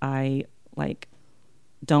I like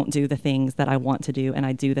don't do the things that I want to do, and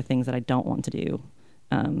I do the things that I don't want to do,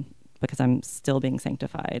 because I'm still being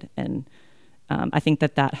sanctified. And I think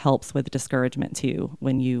that helps with discouragement too,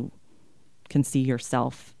 when you can see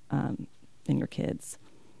yourself in your kids.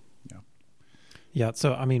 Yeah.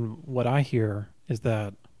 So, I mean, what I hear is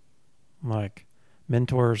that like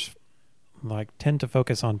mentors like tend to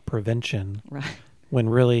focus on prevention, Right. when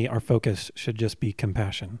really our focus should just be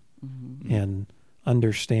compassion and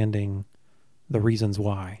understanding the reasons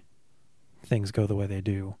why things go the way they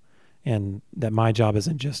do. And that my job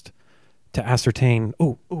isn't just to ascertain,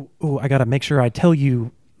 I got to make sure I tell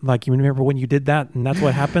you, like, you remember when you did that and that's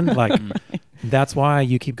what happened? Like, that's why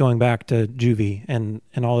you keep going back to juvie and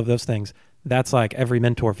all of those things. That's like every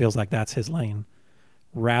mentor feels like that's his lane,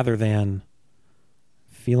 rather than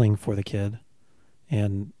feeling for the kid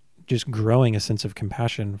and just growing a sense of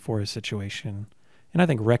compassion for his situation. And I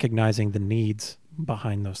think recognizing the needs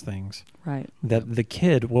behind those things. Right. That the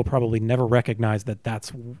kid will probably never recognize that that's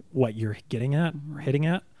what you're getting at or hitting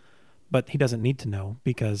at, but he doesn't need to know,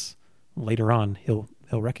 because later on he'll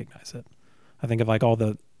recognize it. I think of like all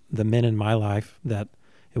the men in my life that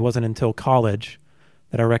it wasn't until college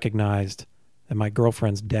that I recognized that my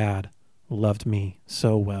girlfriend's dad loved me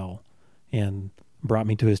so well and brought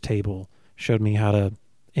me to his table, showed me how to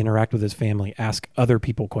interact with his family, ask other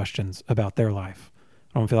people questions about their life.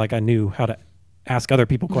 I don't feel like I knew how to ask other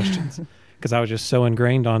people questions because I was just so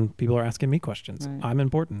ingrained on people are asking me questions. Right. I'm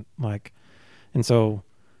important. Like, and so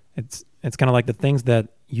it's kind of like the things that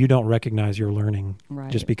you don't recognize you're learning Right.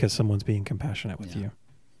 just because someone's being compassionate with you.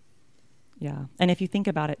 Yeah. And if you think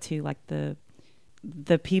about it too, like the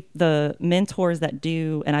mentors that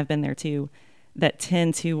do, and I've been there too, that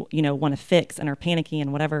tend to, want to fix and are panicky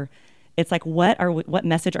and whatever. It's like, what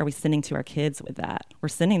message are we sending to our kids with that? We're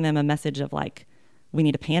sending them a message of like, we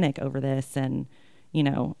need to panic over this, and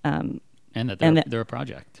and that they're a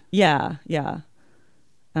project. Yeah.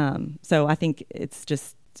 So I think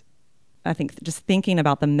just thinking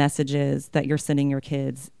about the messages that you're sending your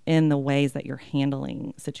kids in the ways that you're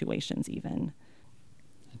handling situations even.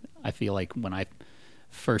 I feel like when I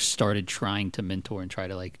first started trying to mentor and try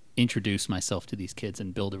to like introduce myself to these kids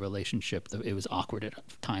and build a relationship, it was awkward at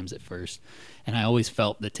times at first. And I always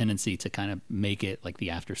felt the tendency to kind of make it like the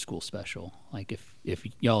after school special. Like if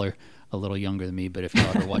y'all are a little younger than me, but if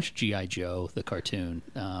y'all ever watched G.I. Joe, the cartoon,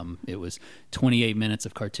 it was 28 minutes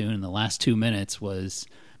of cartoon, and the last 2 minutes was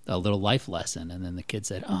a little life lesson. And then the kid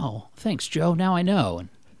said, "Oh, thanks, Joe. Now I know." And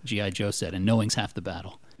G.I. Joe said, "And knowing's half the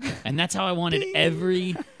battle." And that's how I wanted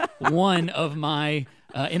every one of my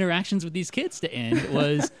interactions with these kids to end.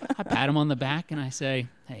 Was I pat them on the back and I say,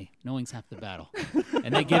 "Hey, knowing's half the battle,"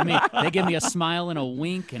 and they give me a smile and a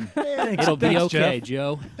wink, and it'll be okay, Jeff.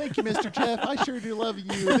 Joe. Thank you, Mr. Jeff. I sure do love you.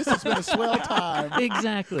 This has been a swell time.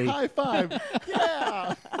 Exactly. High five.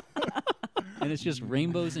 Yeah. And it's just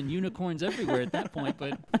rainbows and unicorns everywhere at that point,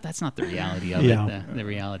 but that's not the reality of Yeah. it. The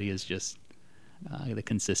reality is just the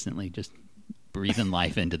consistently just breathing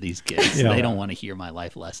life into these kids. Yeah. They don't want to hear my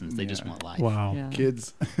life lessons. They just want life. Wow. Yeah.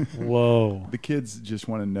 Kids. Whoa. The kids just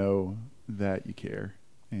want to know that you care,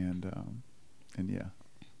 and yeah.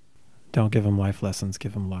 Don't give them life lessons.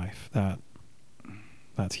 Give them life.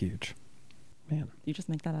 That's huge. Man. You just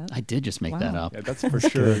make that up? I did just make that Wow. up. Yeah, that's for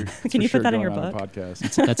sure. that's Can for you sure put that in going your on a book?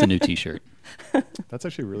 podcast. That's a new T-shirt. That's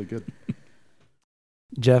actually really good.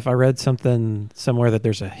 Jeff, I read something somewhere that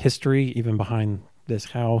there's a history even behind this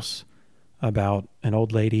house about an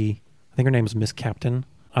old lady. I think her name is Miss Captain.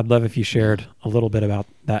 I'd love if you shared a little bit about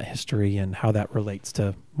that history and how that relates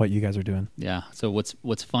to what you guys are doing. Yeah. So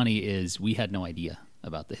what's funny is we had no idea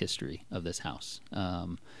about the history of this house.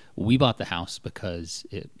 We bought the house because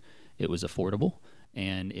it was affordable,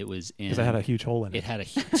 and it was in. Because it had a huge hole in it. It had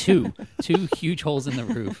two huge holes in the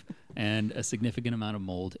roof and a significant amount of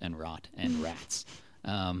mold and rot and rats,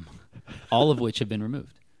 all of which have been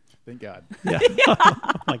removed. Thank God. Yeah.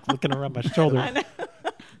 Like looking around my shoulder.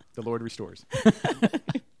 The Lord restores.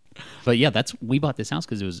 But yeah, we bought this house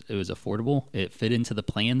because it was affordable. It fit into the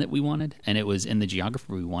plan that we wanted, and it was in the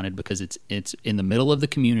geography we wanted because it's in the middle of the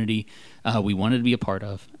community we wanted to be a part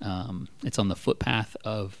of. It's on the footpath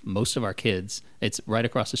of most of our kids. It's right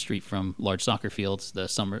across the street from large soccer fields, the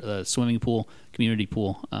swimming pool, community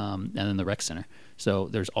pool, and then the rec center. So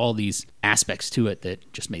there's all these aspects to it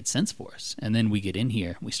that just made sense for us. And then we get in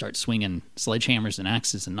here, we start swinging sledgehammers and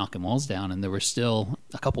axes and knocking walls down, and there were still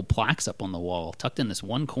a couple plaques up on the wall, tucked in this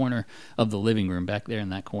one corner of the living room back there in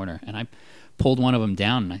that corner. And I pulled one of them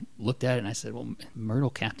down, and I looked at it, and I said, well,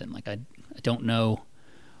 Myrtle Captain, like I don't know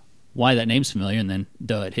why that name's familiar. And then,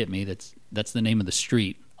 it hit me. That's the name of the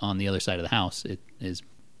street on the other side of the house. It's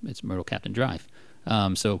Myrtle Captain Drive.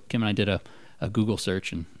 So Kim and I did a Google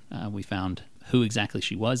search, and we found who exactly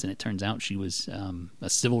she was, and it turns out she was a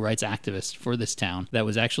civil rights activist for this town that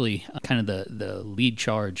was actually kind of the lead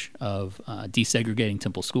charge of desegregating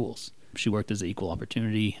Temple schools. She worked as an equal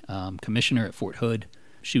opportunity commissioner at Fort Hood.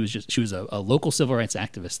 She was a local civil rights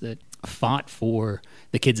activist that fought for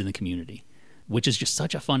the kids in the community, which is just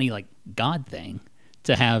such a funny God thing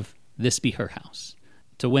to have this be her house.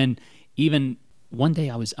 To when even one day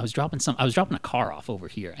I was dropping a car off over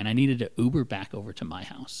here, and I needed to Uber back over to my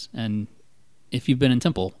house. And if you've been in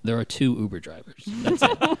Temple, there are 2 Uber drivers. That's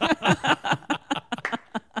it.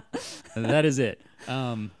 That is it.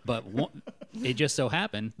 But it just so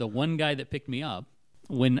happened, the one guy that picked me up,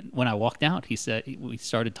 when I walked out, he said, we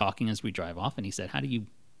started talking as we drive off, and he said, how do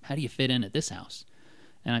you fit in at this house?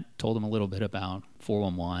 And I told him a little bit about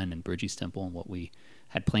 411 and Bridgie's Temple and what we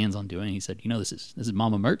had plans on doing. He said, this is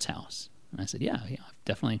Mama Mert's house. And I said, yeah, I've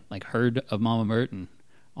definitely heard of Mama Mert and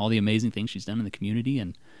all the amazing things she's done in the community.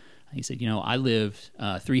 And he said, I lived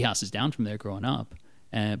 3 houses down from there growing up,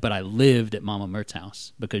 but I lived at Mama Mert's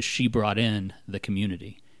house because she brought in the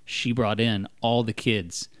community. She brought in all the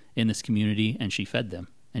kids in this community, and she fed them,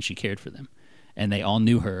 and she cared for them. And they all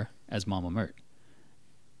knew her as Mama Mert.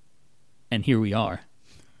 And here we are.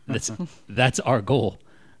 That's our goal.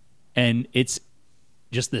 And it's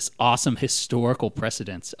just this awesome historical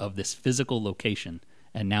precedence of this physical location,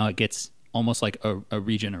 and now it gets almost like a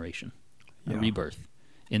regeneration, a rebirth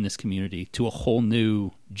in this community to a whole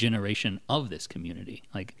new generation of this community.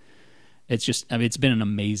 It's been an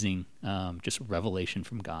amazing just revelation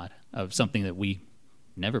from God of something that we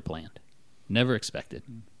never planned, never expected.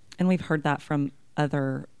 And we've heard that from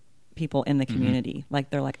other people in the community. Mm-hmm.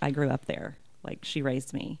 They're like, I grew up there. She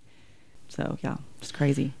raised me. So yeah, it's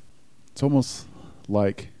crazy. It's almost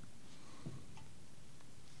like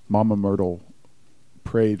Mama Myrtle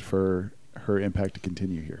prayed for her impact to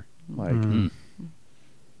continue here.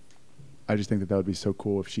 I just think that would be so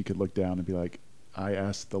cool if she could look down and be like, I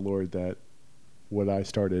asked the Lord that what I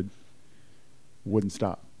started wouldn't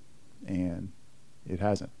stop, and it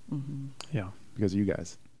hasn't. Mm-hmm. Yeah, because of you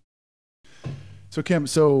guys. So Kim,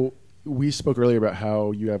 we spoke earlier about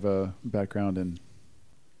how you have a background in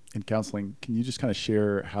counseling. Can you just kind of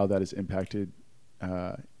share how that has impacted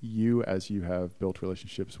you as you have built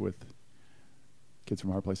relationships with kids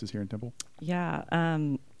from hard places here in Temple? Yeah.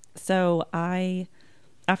 So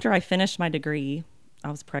after I finished my degree,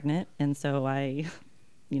 I was pregnant. And so I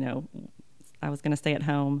was going to stay at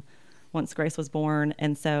home once Grace was born.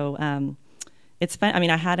 And so it's fun. I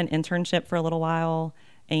mean, I had an internship for a little while,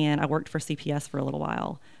 and I worked for CPS for a little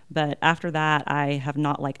while. But after that, I have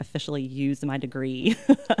not officially used my degree.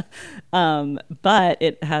 But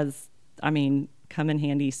it has, come in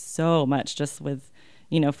handy so much just with,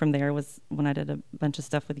 from there was when I did a bunch of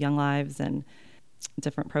stuff with Young Lives and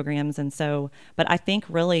different programs. And so, but I think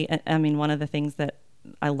really, one of the things that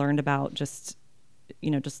I learned about just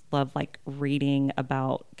love reading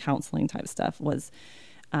about counseling type stuff was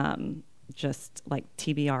just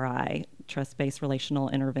TBRI, trust-based relational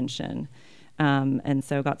intervention. And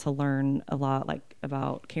so got to learn a lot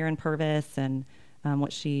about Karen Purvis and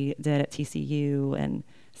what she did at TCU and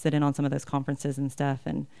sit in on some of those conferences and stuff.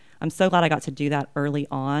 And I'm so glad I got to do that early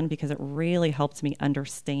on because it really helped me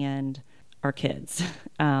understand our kids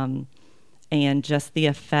and just the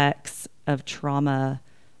effects of trauma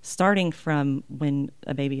starting from when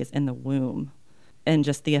a baby is in the womb and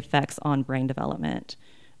just the effects on brain development.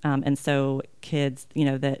 And so kids,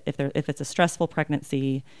 that if it's a stressful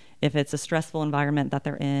pregnancy, if it's a stressful environment that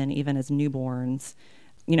they're in, even as newborns,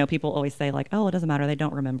 people always say oh, it doesn't matter. They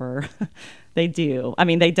don't remember. They do.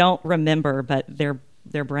 They don't remember, but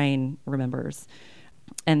their brain remembers.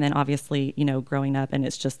 And then obviously, growing up, and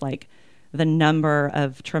it's just the number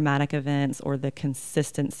of traumatic events or the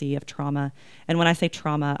consistency of trauma. And when I say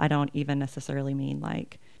trauma, I don't even necessarily mean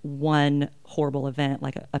one horrible event,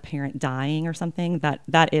 like a parent dying or something.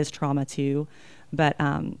 That is trauma too. But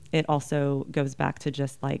it also goes back to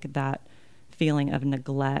just like that feeling of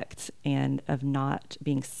neglect and of not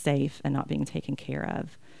being safe and not being taken care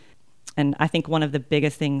of. And I think one of the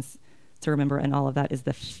biggest things to remember in all of that is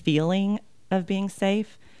the feeling of being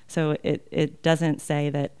safe. So it doesn't say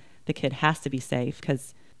that the kid has to be safe,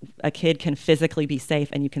 because a kid can physically be safe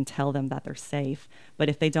and you can tell them that they're safe. But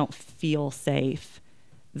if they don't feel safe,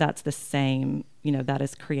 that's the same, that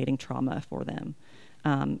is creating trauma for them.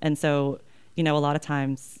 And so, a lot of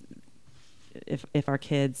times if our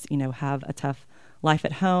kids, have a tough life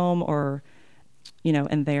at home, or,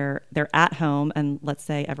 and they're at home, and let's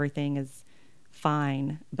say everything is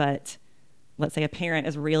fine, but let's say a parent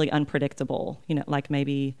is really unpredictable, like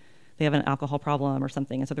maybe they have an alcohol problem or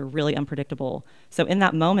something, and so they're really unpredictable. So in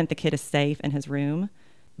that moment, the kid is safe in his room,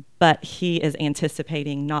 but he is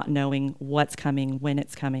anticipating not knowing what's coming, when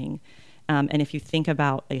it's coming. And if you think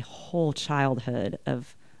about a whole childhood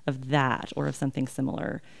of that, or of something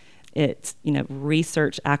similar, it,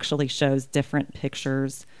 research actually shows different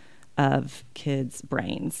pictures of kids'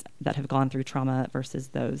 brains that have gone through trauma versus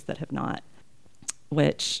those that have not,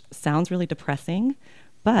 which sounds really depressing,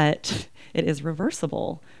 but it is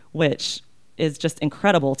reversible, which is just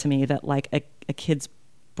incredible to me, that like a kid's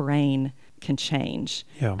brain can change.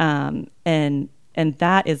 Yeah. And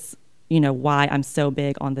that is, why I'm so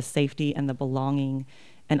big on the safety and the belonging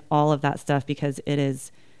and all of that stuff, because it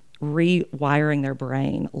is rewiring their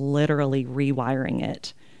brain, literally rewiring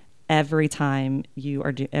it every time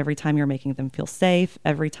every time you're making them feel safe,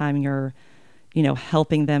 every time you're,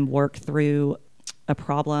 helping them work through a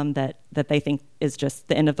problem that they think is just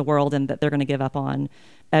the end of the world and that they're going to give up on.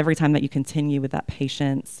 Every time that you continue with that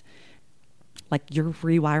patience, like you're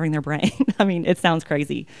rewiring their brain. I mean, it sounds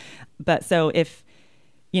crazy, but so if,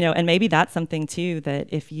 and maybe that's something too, that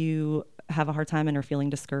if you have a hard time and are feeling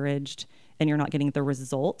discouraged and you're not getting the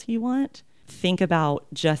result you want, think about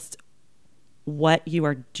just what you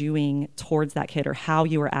are doing towards that kid, or how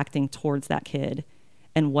you are acting towards that kid,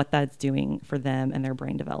 and what that's doing for them and their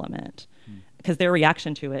brain development. Because their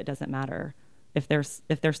reaction to it doesn't matter. If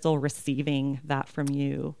they're still receiving that from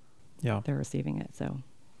you, Yeah. they're receiving it. So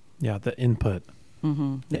Yeah, the input.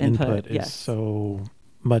 mm-hmm. The input is yes. so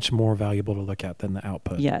much more valuable to look at than the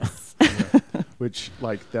output. Yes. Which,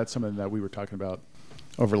 that's something that we were talking about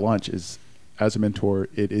over lunch, is as a mentor,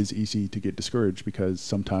 it is easy to get discouraged because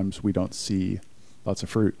sometimes we don't see lots of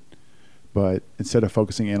fruit. But instead of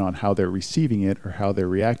focusing in on how they're receiving it or how they're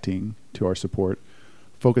reacting to our support,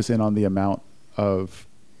 focus in on the amount of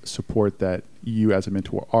support that you as a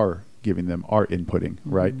mentor are giving them, are inputting,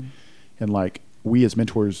 right? And we as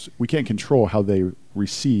mentors, we can't control how they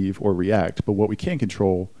receive or react, but what we can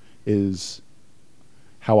control is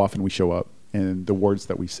how often we show up, and the words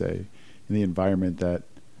that we say, and the environment that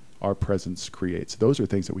our presence creates. Those are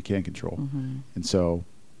things that we can control. And so,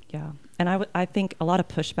 yeah. And I think a lot of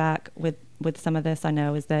pushback with some of this, I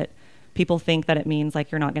know, is that people think that it means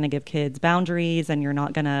like you're not going to give kids boundaries and you're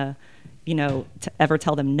not going to, ever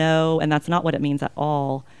tell them no. And that's not what it means at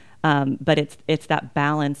all. But it's that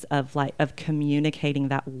balance of communicating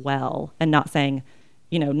that well, and not saying,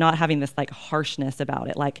 not having this like harshness about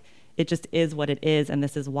it. Like, it just is what it is, and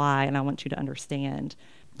this is why, and I want you to understand.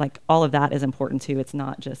 Like, all of that is important too. It's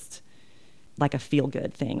not just like a feel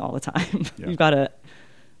good thing all the time. Yeah. You've got to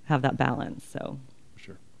have that balance. So,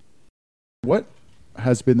 sure. What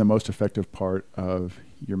has been the most effective part of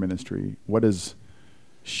your ministry? What has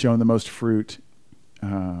shown the most fruit?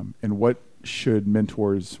 And what should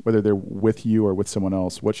mentors, whether they're with you or with someone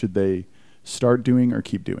else, what should they start doing or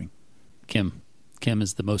keep doing? Kim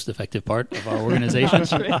is the most effective part of our organization.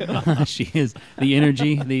 She is the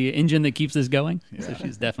energy, the engine that keeps us going. Yeah. So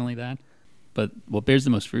she's definitely that. But what bears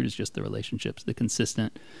the most fruit is just the relationships, the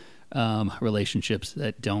consistent relationships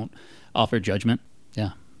that don't offer judgment.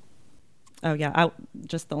 Yeah. Oh yeah.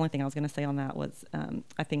 Just the only thing I was going to say on that was,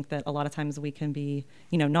 I think that a lot of times we can be,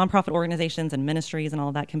 nonprofit organizations and ministries and all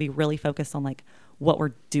of that can be really focused on like what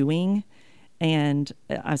we're doing. And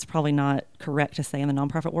I was probably not correct to say in the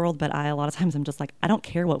nonprofit world, but a lot of times I'm just like, I don't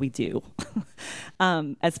care what we do.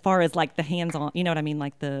 As far as like the hands-on, you know what I mean?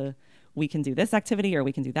 Like we can do this activity or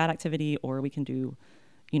we can do that activity, or we can do,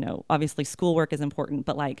 obviously schoolwork is important,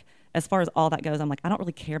 but like, as far as all that goes, I'm like, I don't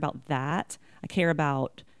really care about that. I care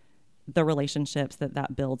about the relationships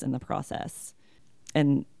that builds in the process,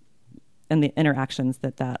 and the interactions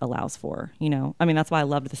that allows for, I mean, that's why I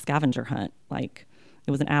loved the scavenger hunt. Like,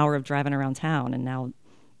 it was an hour of driving around town, and now,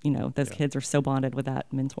 those kids are so bonded with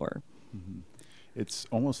that mentor. Mm-hmm. It's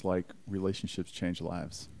almost like relationships change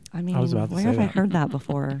lives. I mean, I was about to where say have I that. heard that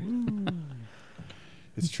before?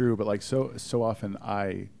 It's true, but like so often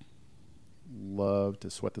I love to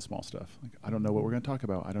sweat the small stuff. Like, I don't know what we're going to talk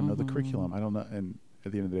about. I don't know the curriculum. I don't know. And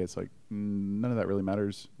at the end of the day, it's like, none of that really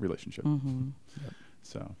matters. Relationship. Yep.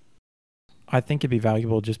 So I think it'd be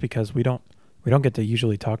valuable just because we don't get to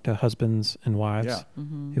usually talk to husbands and wives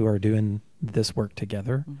who are doing this work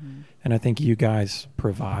together. And I think you guys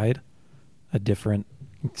provide a different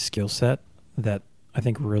skill set that I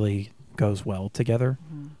think really goes well together.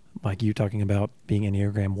 Like you talking about being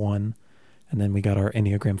Enneagram 1, and then we got our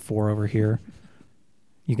Enneagram 4 over here.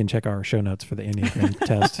 You can check our show notes for the Enneagram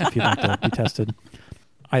test if you'd like to be tested.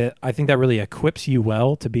 I think that really equips you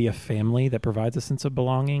well to be a family that provides a sense of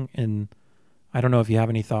belonging. And I don't know if you have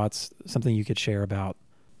any thoughts, something you could share about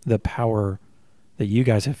the power that you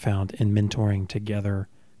guys have found in mentoring together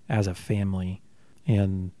as a family,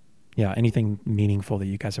 and anything meaningful that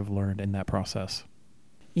you guys have learned in that process.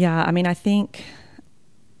 Yeah, I mean, I think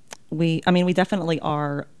we definitely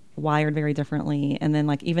are wired very differently. And then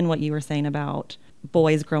like even what you were saying about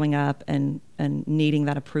boys growing up and needing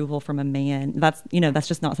that approval from a man, that's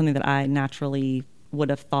just not something that I naturally would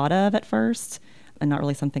have thought of at first, and not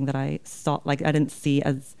really something that I saw, like I didn't see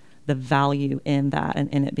as the value in that and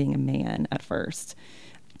in it being a man at first.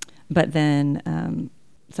 But then,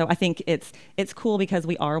 so I think it's cool because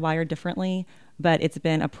we are wired differently, but it's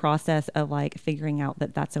been a process of like figuring out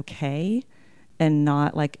that that's okay, and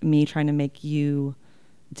not like me trying to make you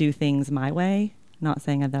do things my way. Not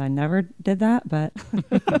saying that I never did that, but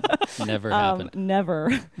Never happened.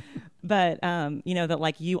 Never. But, that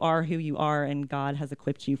like you are who you are, and God has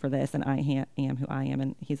equipped you for this, and I am who I am,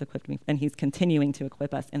 and he's equipped me, and he's continuing to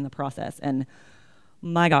equip us in the process. And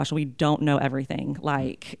my gosh, we don't know everything.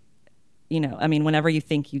 Like, whenever you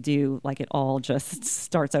think you do, like it all just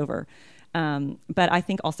starts over. But I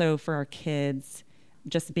think also for our kids,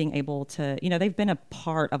 just being able to, they've been a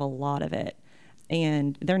part of a lot of it,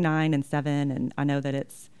 and they're 9 and 7. And I know that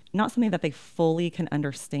it's not something that they fully can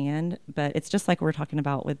understand, but it's just like we're talking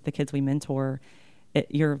about with the kids we mentor.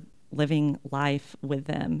 You're living life with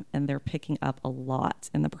them, and they're picking up a lot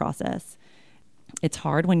in the process. It's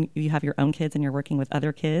hard when you have your own kids and you're working with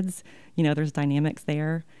other kids. There's dynamics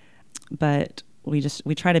there, but we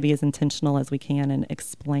try to be as intentional as we can in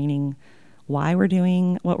explaining why we're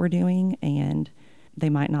doing what we're doing. And they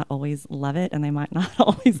might not always love it, and they might not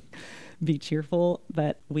always be cheerful,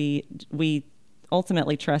 but we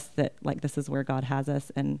ultimately trust that like this is where God has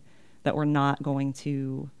us, and that we're not going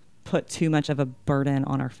to put too much of a burden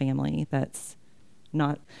on our family. That's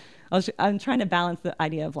not, I'm trying to balance the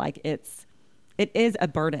idea of like, it is a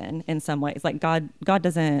burden in some ways. Like God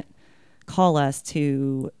doesn't call us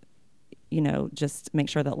to, just make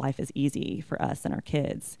sure that life is easy for us and our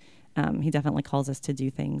kids. He definitely calls us to do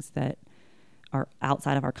things that are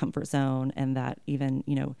outside of our comfort zone, and that even,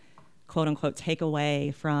 quote unquote, take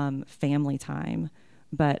away from family time.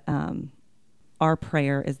 But our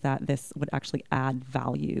prayer is that this would actually add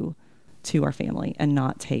value to our family and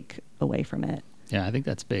not take away from it. Yeah, I think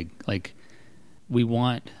that's big. Like, we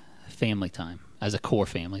want family time as a core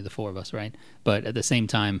family, the 4 of us, right? But at the same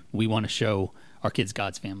time, we want to show our kids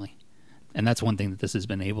God's family. And that's one thing that this has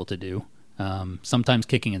been able to do. Sometimes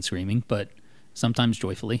kicking and screaming, but sometimes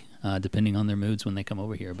joyfully, depending on their moods when they come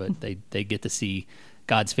over here. But they get to see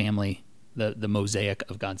God's family, the mosaic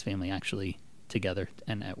of God's family actually together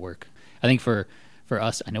and at work. I think for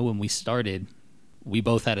us, I know when we started, we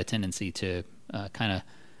both had a tendency to kind of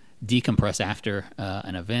decompress after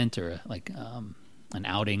an event or an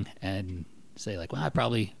outing, and say like, well,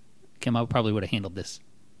 Kim, I probably would have handled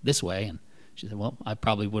this way. And she said, well, I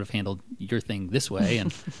probably would have handled your thing this way.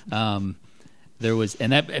 And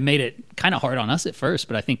it made it kind of hard on us at first,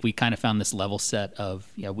 but I think we kind of found this level set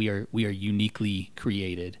of, we are uniquely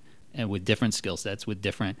created, and with different skill sets, with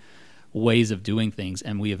different ways of doing things.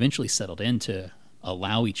 And we eventually settled in to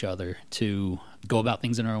allow each other to go about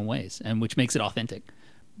things in our own ways, and which makes it authentic.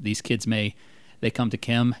 These kids they come to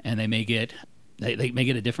Kim, and they may get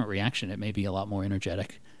a different reaction. It may be a lot more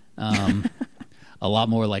energetic, a lot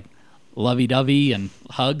more like lovey-dovey and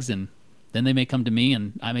hugs. And then they may come to me,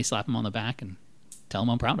 and I may slap them on the back and tell them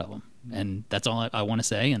I'm proud of them. And that's all I want to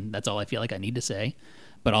say, and that's all I feel like I need to say.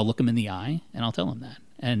 But I'll look them in the eye, and I'll tell them that.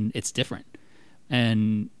 And it's different.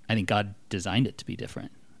 And I think God designed it to be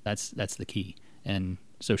different. That's the key. And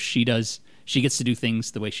so she gets to do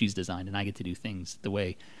things the way she's designed, and I get to do things the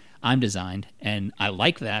way I'm designed. And I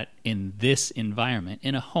like that in this environment,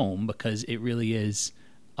 in a home, because it really is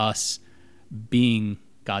us being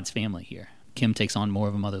God's family here. Kim takes on more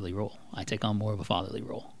of a motherly role. I take on more of a fatherly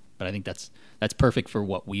role. But I think that's perfect for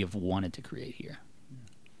what we have wanted to create here.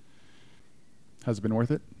 Has it been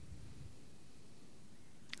worth it?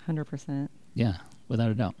 100%. Yeah,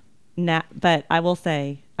 without a doubt. But I will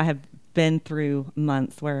say I have been through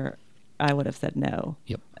months where I would have said no.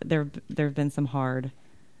 Yep. There have been some hard.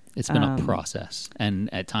 It's been a process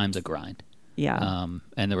and at times a grind. Yeah.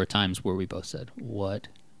 And there were times where we both said, what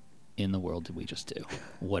in the world did we just do?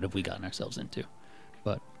 What have we gotten ourselves into?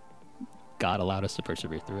 But God allowed us to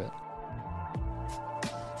persevere through it.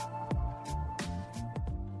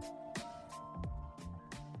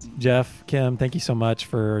 Jeff, Kim, thank you so much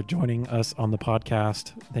for joining us on the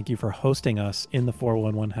podcast. Thank you for hosting us in the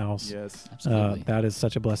 411 house. Yes. Absolutely. That is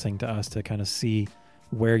such a blessing to us to kind of see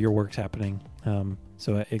where your work's happening.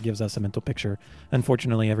 So it gives us a mental picture.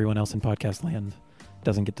 Unfortunately, everyone else in podcast land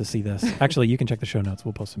doesn't get to see this. Actually, you can check the show notes.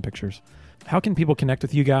 We'll post some pictures. How can people connect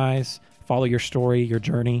with you guys, follow your story, your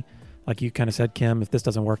journey? Like you kind of said, Kim, if this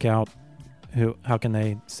doesn't work out, how can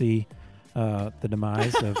they see the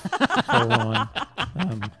demise of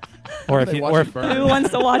 411? Or if you, or if, Who wants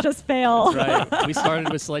to watch us fail? That's right. We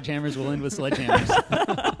started with sledgehammers. We'll end with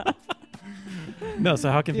sledgehammers. no. So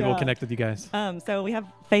how can people Yeah. connect with you guys? So we have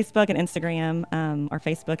Facebook and Instagram. Our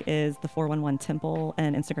Facebook is the 411 Temple,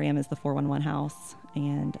 and Instagram is the 411 House.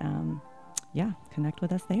 And connect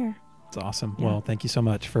with us there. It's awesome. Yeah. Well, thank you so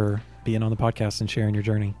much for being on the podcast and sharing your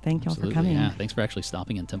journey. Thank y'all Absolutely, for coming. yeah. Thanks for actually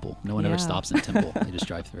stopping in Temple. No one ever Yeah. stops in Temple. They just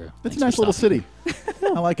drive through. It's Thanks a nice for little stopping. city.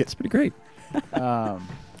 I like it. It's pretty great.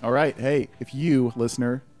 All right. Hey, if you,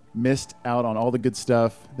 listener, missed out on all the good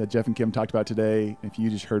stuff that Jeff and Kim talked about today, if you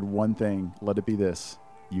just heard one thing, let it be this: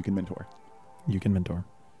 you can mentor. You can mentor.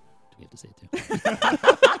 Do we have to say it too?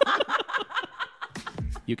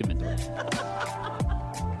 You can mentor.